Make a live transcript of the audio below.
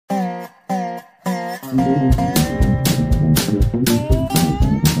Hello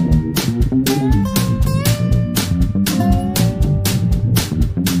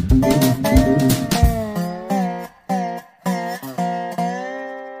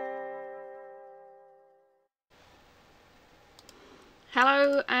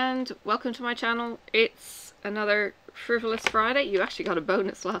and welcome to my channel. It's another Frivolous Friday. You actually got a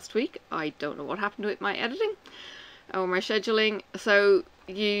bonus last week. I don't know what happened with my editing or my scheduling, so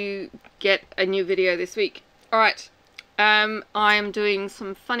you get a new video this week. Alright, I'm doing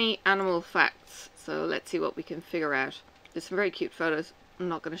some funny animal facts, so let's see what we can figure out. There's some very cute photos. I'm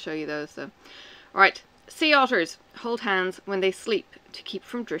not going to show you those though. Alright, sea otters hold hands when they sleep to keep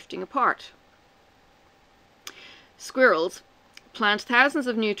from drifting apart. Squirrels plant thousands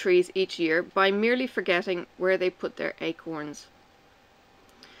of new trees each year by merely forgetting where they put their acorns.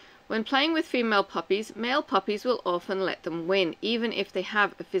 When playing with female puppies, male puppies will often let them win, even if they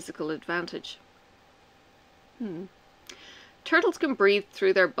have a physical advantage. Turtles can breathe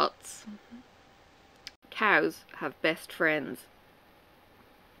through their butts. Cows have best friends.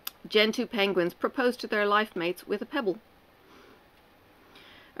 Gentoo penguins propose to their life mates with a pebble.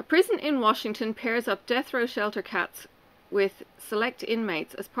 A prison in Washington pairs up death row shelter cats with select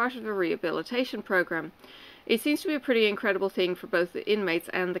inmates as part of a rehabilitation program. It seems to be a pretty incredible thing for both the inmates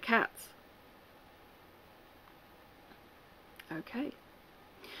and the cats. Okay.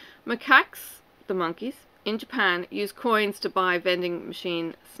 Macaques, the monkeys, in Japan use coins to buy vending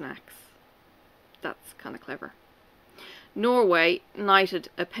machine snacks. That's kind of clever. Norway knighted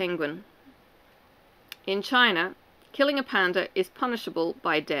a penguin. In China, killing a panda is punishable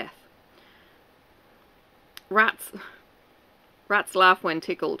by death. Rats laugh when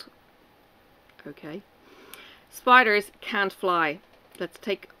tickled. Okay. Spiders can't fly. Let's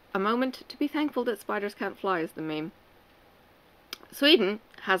take a moment to be thankful that spiders can't fly, is the meme. Sweden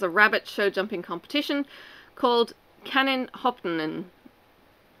has a rabbit show jumping competition called Kaninhoppningen.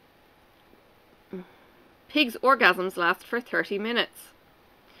 Pigs' orgasms last for 30 minutes.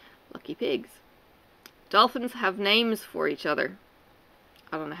 Lucky pigs. Dolphins have names for each other.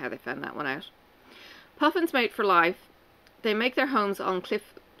 I don't know how they found that one out. Puffins mate for life. They make their homes on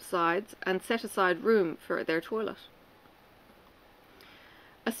cliff sides and set aside room for their toilet.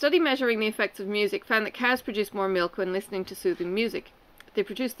 A study measuring the effects of music found that cows produce more milk when listening to soothing music. They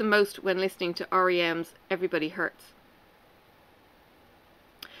produce the most when listening to REM's Everybody Hurts.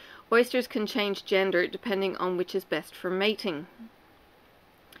 Oysters can change gender depending on which is best for mating.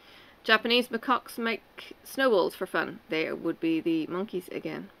 Japanese macaques make snowballs for fun. They would be the monkeys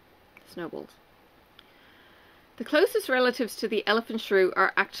again. Snowballs. The closest relatives to the elephant shrew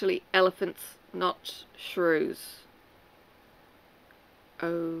are actually elephants, not shrews.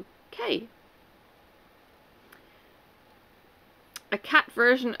 Okay. A cat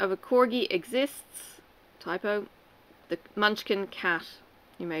version of a corgi exists. Typo. The munchkin cat.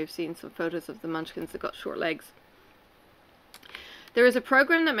 You may have seen some photos of the munchkins that got short legs. There is a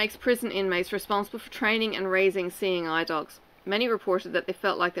program that makes prison inmates responsible for training and raising seeing eye dogs. Many reported that they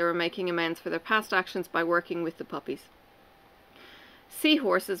felt like they were making amends for their past actions by working with the puppies.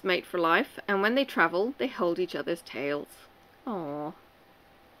 Seahorses mate for life, and when they travel, they hold each other's tails. Aww.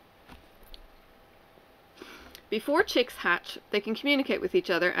 Before chicks hatch, they can communicate with each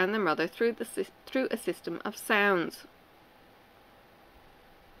other and their mother through a system of sounds.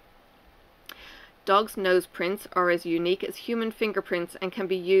 Dogs' nose prints are as unique as human fingerprints and can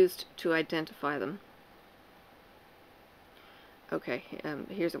be used to identify them. Okay,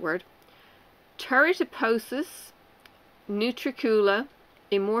 here's a word. Turritiposis nutricula,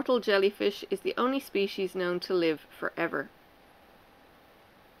 immortal jellyfish, is the only species known to live forever.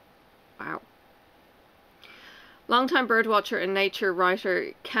 Wow. Longtime birdwatcher and nature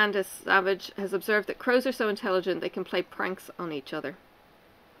writer Candace Savage has observed that crows are so intelligent they can play pranks on each other.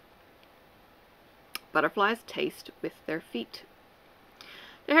 Butterflies taste with their feet.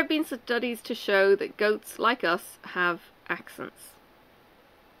 There have been studies to show that goats, like us, have accents.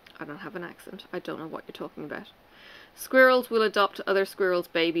 I don't have an accent. I don't know what you're talking about. Squirrels will adopt other squirrels'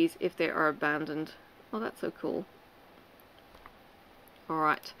 babies if they are abandoned. Oh, that's so cool.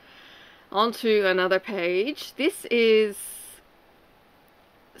 Alright. On to another page. This is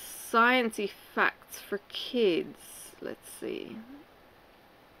sciencey facts for kids. Let's see.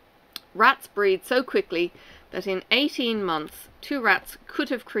 Rats breed so quickly that in 18 months, 2 rats could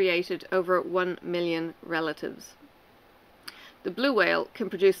have created over 1 million relatives. The blue whale can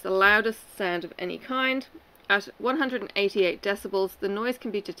produce the loudest sound of any kind. At 188 decibels, the noise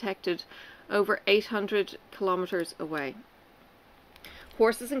can be detected over 800 kilometers away.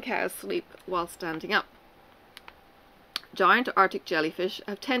 Horses and cows sleep while standing up. giant Arctic jellyfish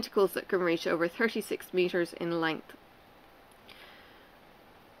have tentacles that can reach over 36 meters in length.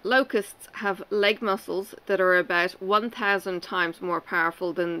 Locusts have leg muscles that are about 1,000 times more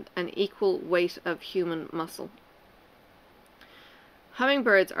powerful than an equal weight of human muscle.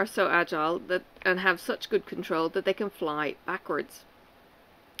 Hummingbirds are so agile and have such good control that they can fly backwards.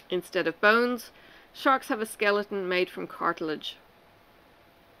 Instead of bones, sharks have a skeleton made from cartilage.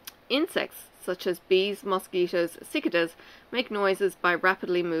 Insects, such as bees, mosquitoes, cicadas, make noises by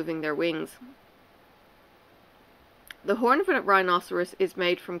rapidly moving their wings. The horn of a rhinoceros is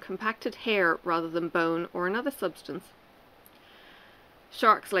made from compacted hair rather than bone or another substance.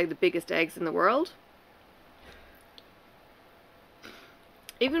 Sharks lay the biggest eggs in the world.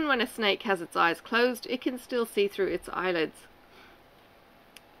 Even when a snake has its eyes closed, it can still see through its eyelids.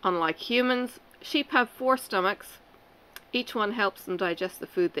 Unlike humans, sheep have 4 stomachs. Each one helps them digest the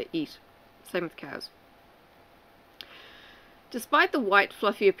food they eat. Same with cows. Despite the white,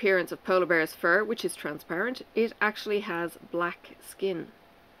 fluffy appearance of polar bear's fur, which is transparent, it actually has black skin.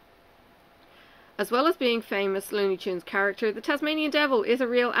 As well as being a famous Looney Tunes character, the Tasmanian devil is a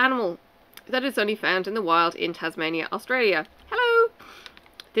real animal that is only found in the wild in Tasmania, Australia. Hello!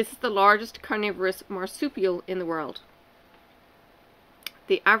 This is the largest carnivorous marsupial in the world.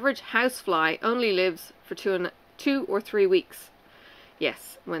 The average housefly only lives for 2 or 3 weeks.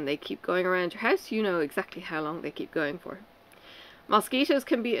 Yes, when they keep going around your house, you know exactly how long they keep going for. Mosquitoes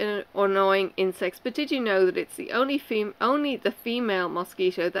can be annoying insects, but did you know that it's the only the female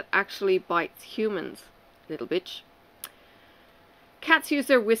mosquito that actually bites humans? Little bitch. Cats use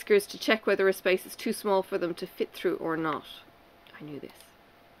their whiskers to check whether a space is too small for them to fit through or not. I knew this.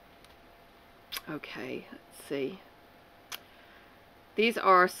 Okay, let's see. These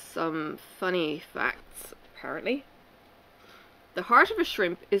are some funny facts, apparently. The heart of a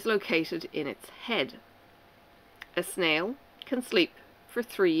shrimp is located in its head. A snail can sleep for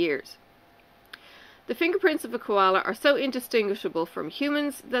 3 years. The fingerprints of a koala are so indistinguishable from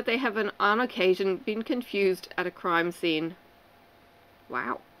humans that they have on occasion been confused at a crime scene.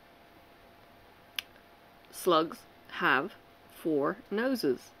 Wow. Slugs have 4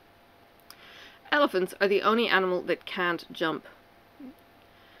 noses. Elephants are the only animal that can't jump.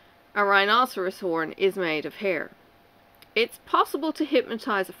 A rhinoceros horn is made of hair. It's possible to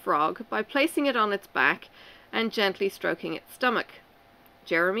hypnotize a frog by placing it on its back and gently stroking its stomach.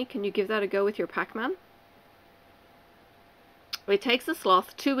 Jeremy, can you give that a go with your Pac-Man? It takes a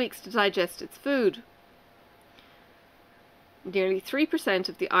sloth 2 weeks to digest its food. Nearly 3%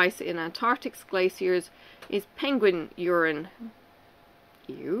 of the ice in Antarctic's glaciers is penguin urine.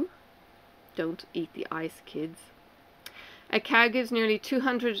 Ew. Don't eat the ice, kids. A cow gives nearly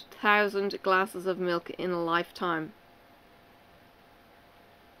 200,000 glasses of milk in a lifetime.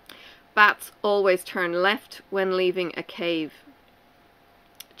 Bats always turn left when leaving a cave.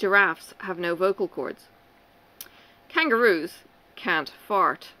 Giraffes have no vocal cords. Kangaroos can't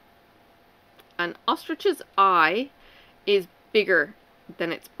fart. An ostrich's eye is bigger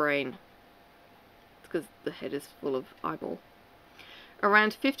than its brain. It's because the head is full of eyeball.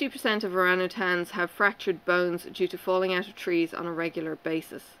 Around 50% of orangutans have fractured bones due to falling out of trees on a regular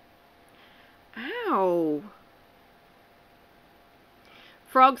basis. Ow!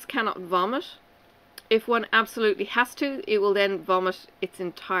 Frogs cannot vomit. If one absolutely has to, it will then vomit its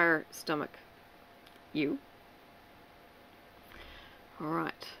entire stomach. You?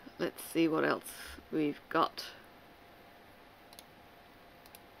 Alright, let's see what else we've got.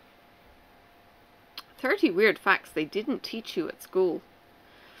 30 weird facts they didn't teach you at school.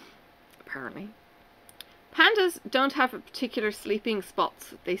 Apparently. Pandas don't have a particular sleeping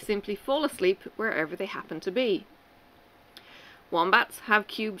spots. They simply fall asleep wherever they happen to be. Wombats have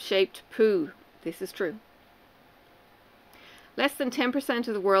cube-shaped poo. This is true. Less than 10%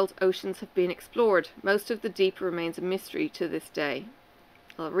 of the world's oceans have been explored. Most of the deep remains a mystery to this day.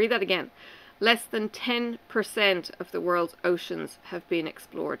 I'll read that again. Less than 10% of the world's oceans have been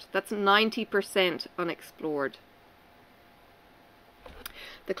explored. That's 90% unexplored.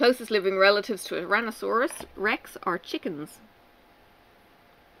 The closest living relatives to Tyrannosaurus Rex are chickens.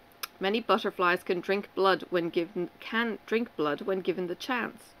 Many butterflies can drink blood when given the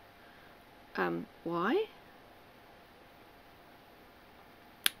chance. Why?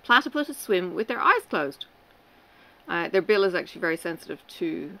 Platypus swim with their eyes closed. Their bill is actually very sensitive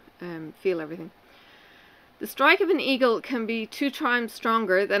to feel everything. The strike of an eagle can be 2 times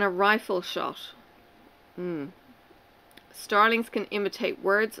stronger than a rifle shot. Starlings can imitate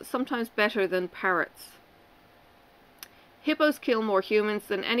words, sometimes better than parrots. Hippos kill more humans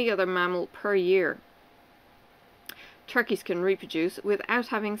than any other mammal per year. Turkeys can reproduce without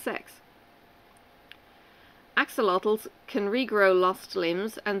having sex. Axolotls can regrow lost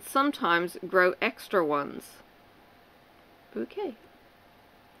limbs and sometimes grow extra ones. Okay.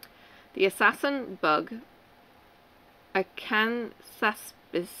 The assassin bug,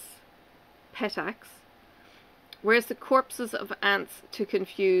 Acanthaspis petax, wears the corpses of ants to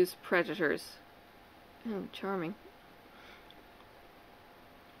confuse predators. Oh, charming.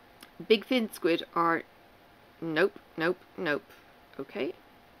 Big fin squid are... Nope, nope, nope. Okay.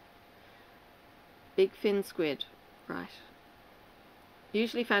 Big fin squid. Right.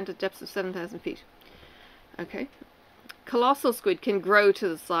 Usually found at depths of 7,000 feet. Okay. Colossal squid can grow to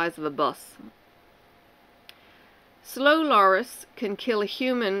the size of a bus. Slow loris can kill a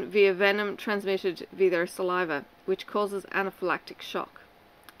human via venom transmitted via their saliva, which causes anaphylactic shock.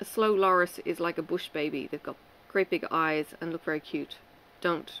 A slow loris is like a bush baby. They've got great big eyes and look very cute.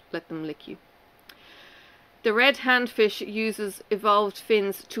 Don't let them lick you. The red handfish uses evolved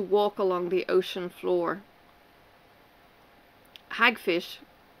fins to walk along the ocean floor. Hagfish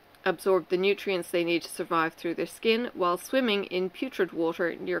absorb the nutrients they need to survive through their skin while swimming in putrid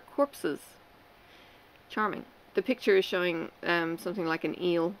water near corpses. Charming. The picture is showing something like an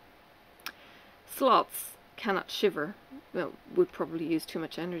eel. Sloths cannot shiver. Well, would probably use too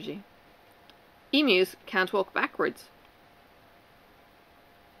much energy. Emus can't walk backwards.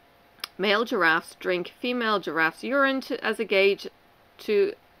 Male giraffes drink female giraffes' urine as a gauge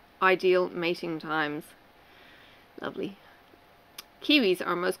to ideal mating times. Lovely. Kiwis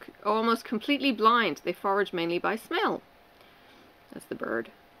are almost completely blind. They forage mainly by smell. That's the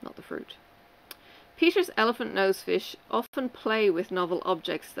bird, not the fruit. Peter's elephant nosefish often play with novel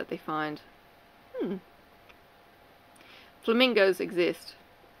objects that they find. Flamingos exist.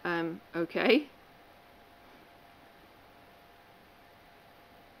 Okay.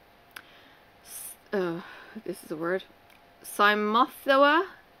 This is a word. Cymothoa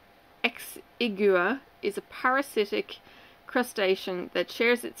exigua is a parasitic crustacean that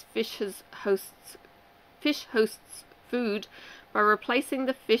shares its fish host's food by replacing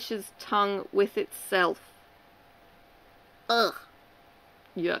the fish's tongue with itself. Ugh.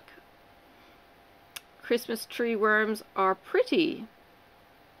 Yuck. Christmas tree worms are pretty.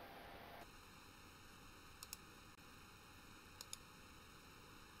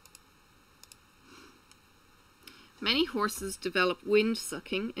 Many horses develop wind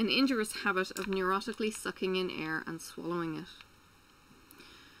sucking, an injurious habit of neurotically sucking in air and swallowing it.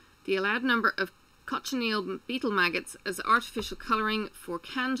 The allowed number of cochineal beetle maggots as artificial colouring for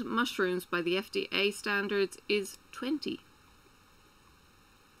canned mushrooms by the FDA standards is 20.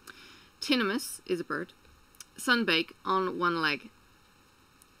 Tinnimus is a bird. Sunbake on one leg.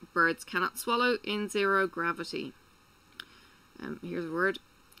 Birds cannot swallow in zero gravity. Here's a word.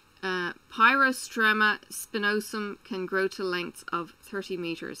 Pyrostrema spinosum can grow to lengths of 30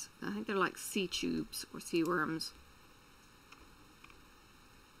 meters. I think they're like sea tubes or sea worms.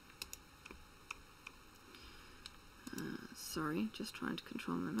 Sorry, just trying to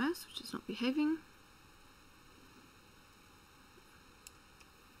control my mouse, which is not behaving.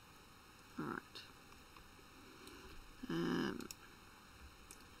 Alright.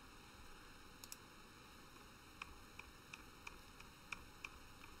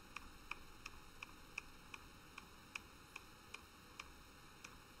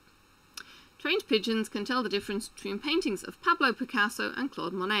 Trained pigeons can tell the difference between paintings of Pablo Picasso and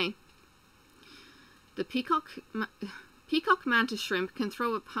Claude Monet. The peacock mantis shrimp can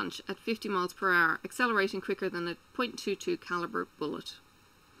throw a punch at 50 miles per hour, accelerating quicker than a .22 caliber bullet.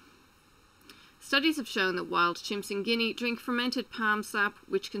 Studies have shown that wild chimps in Guinea drink fermented palm sap,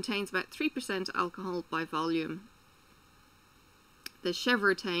 which contains about 3% alcohol by volume. The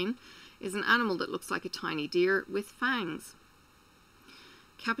chevrotain is an animal that looks like a tiny deer with fangs.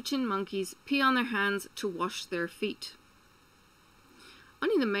 Capuchin monkeys pee on their hands to wash their feet.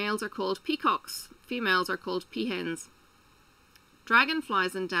 Only the males are called peacocks, females are called peahens.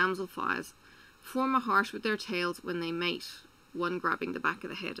 Dragonflies and damselflies form a heart with their tails when they mate, one grabbing the back of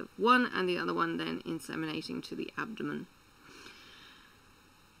the head of one and the other one then inseminating to the abdomen.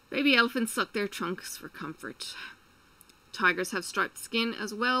 Baby elephants suck their trunks for comfort. Tigers have striped skin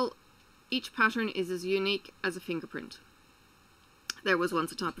as well. Each pattern is as unique as a fingerprint. There was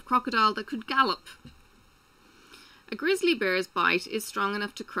once a type of crocodile that could gallop. A grizzly bear's bite is strong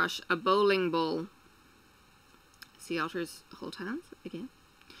enough to crush a bowling ball. Sea otters hold hands again.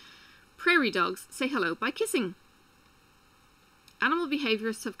 Prairie dogs say hello by kissing. Animal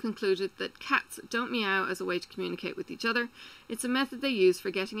behaviourists have concluded that cats don't meow as a way to communicate with each other. It's a method they use for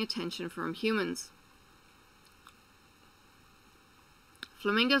getting attention from humans.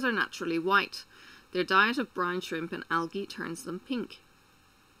 Flamingos are naturally white. Their diet of brine shrimp and algae turns them pink.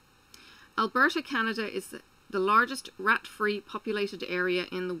 Alberta, Canada is the largest rat-free populated area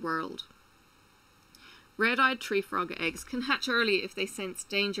in the world. Red-eyed tree frog eggs can hatch early if they sense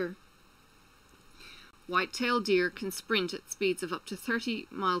danger. White-tailed deer can sprint at speeds of up to 30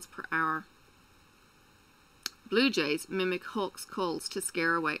 miles per hour. Blue jays mimic hawks' calls to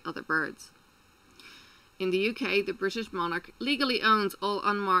scare away other birds. In the UK, the British monarch legally owns all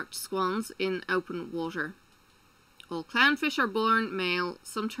unmarked swans in open water. All clownfish are born male,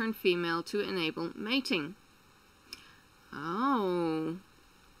 some turn female to enable mating. Oh.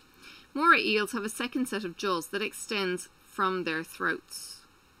 Moray eels have a second set of jaws that extends from their throats.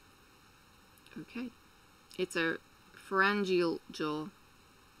 Okay. It's a pharyngeal jaw.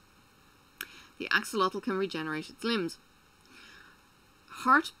 The axolotl can regenerate its limbs.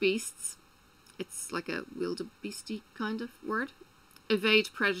 Hartebeests, it's like a wildebeesty kind of word, evade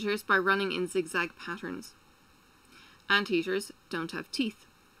predators by running in zigzag patterns. Anteaters don't have teeth.